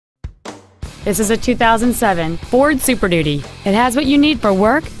This is a 2007 Ford Super Duty. It has what you need for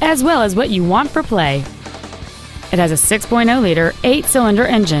work as well as what you want for play. It has a 6.0-liter 8-cylinder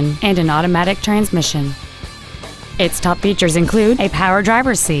engine and an automatic transmission. Its top features include a power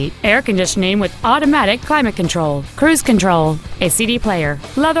driver's seat, air conditioning with automatic climate control, cruise control, a CD player,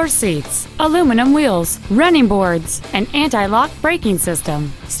 leather seats, aluminum wheels, running boards, an anti-lock braking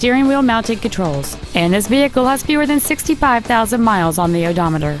system, steering wheel mounted controls, and this vehicle has fewer than 65,000 miles on the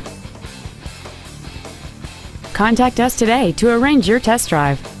odometer. Contact us today to arrange your test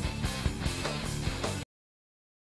drive.